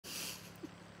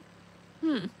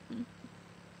Hmm.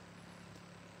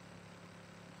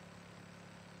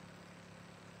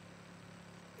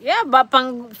 Yeah, but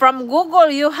from Google,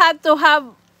 you had to have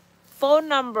phone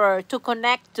number to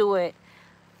connect to it.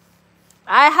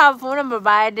 I have phone number, but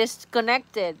I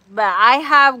disconnected. But I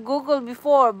have Google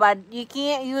before, but you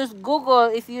can't use Google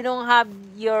if you don't have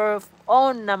your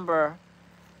own number.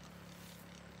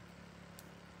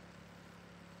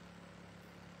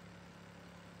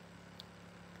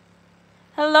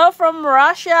 Hello from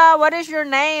Russia. What is your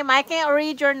name? I can't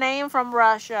read your name from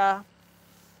Russia.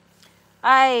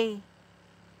 I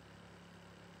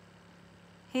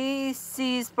He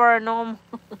sees paranormal.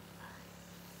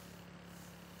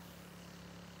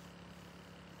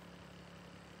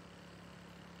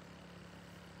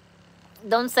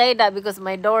 Don't say that because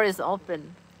my door is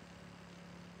open.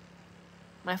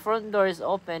 My front door is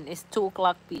open. It's 2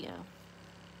 o'clock p.m.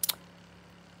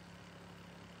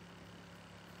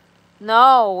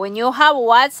 No, when you have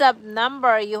WhatsApp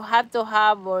number, you have to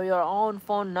have your own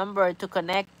phone number to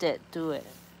connect it to it.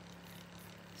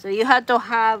 So you have to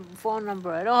have phone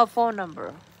number. I don't have phone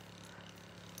number.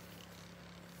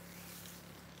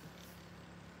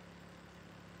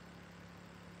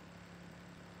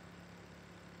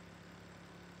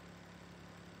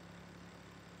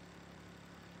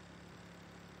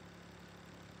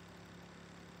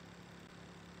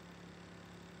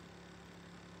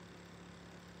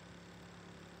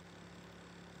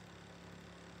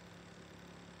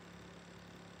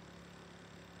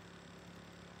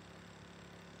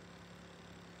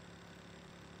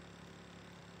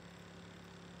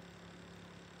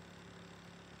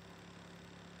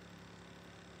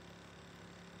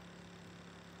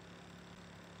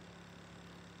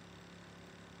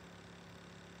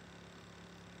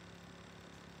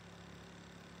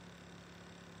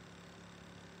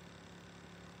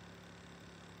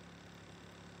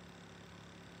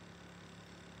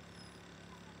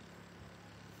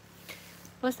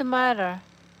 What's the matter?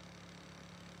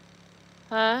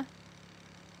 Huh?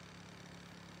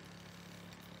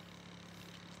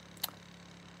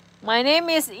 My name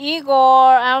is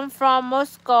Igor. I'm from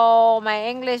Moscow. My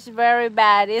English very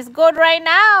bad. It's good right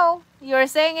now. You're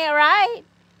saying it right.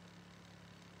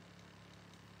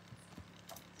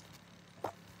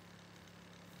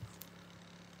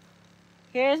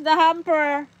 Here's the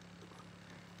hamper.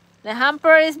 The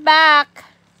hamper is back.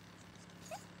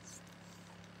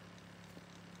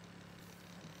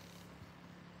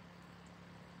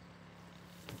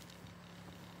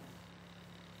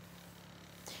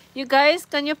 You guys,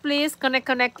 can you please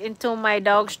connect into my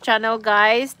dog's channel,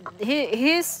 guys?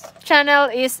 His channel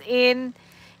is in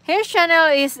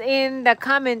the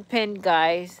comment pin,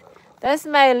 guys. That's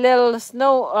my little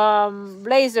snow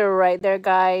blazer right there,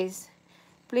 guys.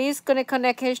 Please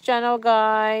connect his channel,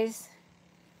 guys.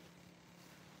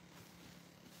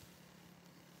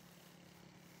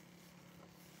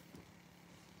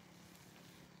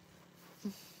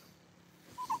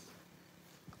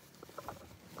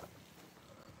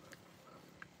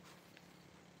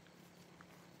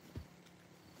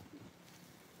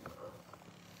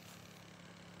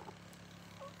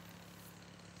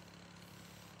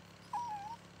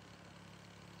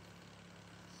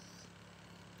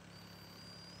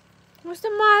 What's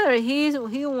the matter?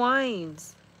 He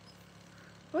whines.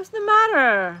 What's the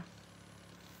matter?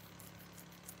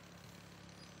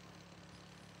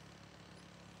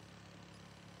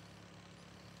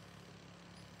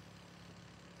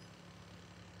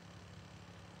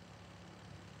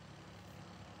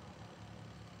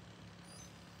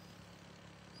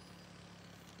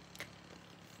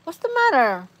 What's the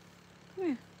matter?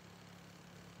 Hmm,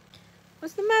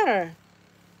 what's the matter?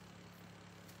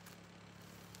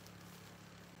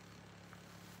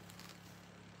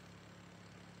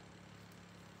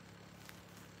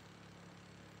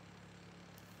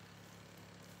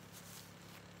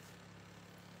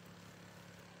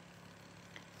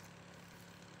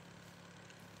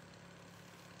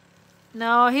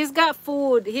 No, he's got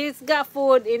food. He's got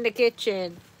food in the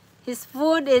kitchen. His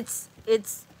food, it's.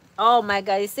 Oh my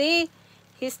God! You see,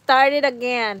 he started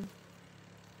again.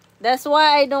 That's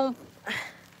why I don't.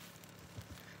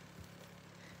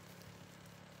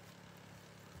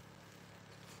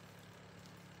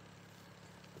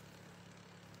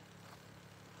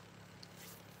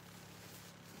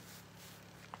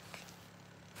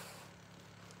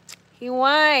 He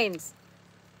whines.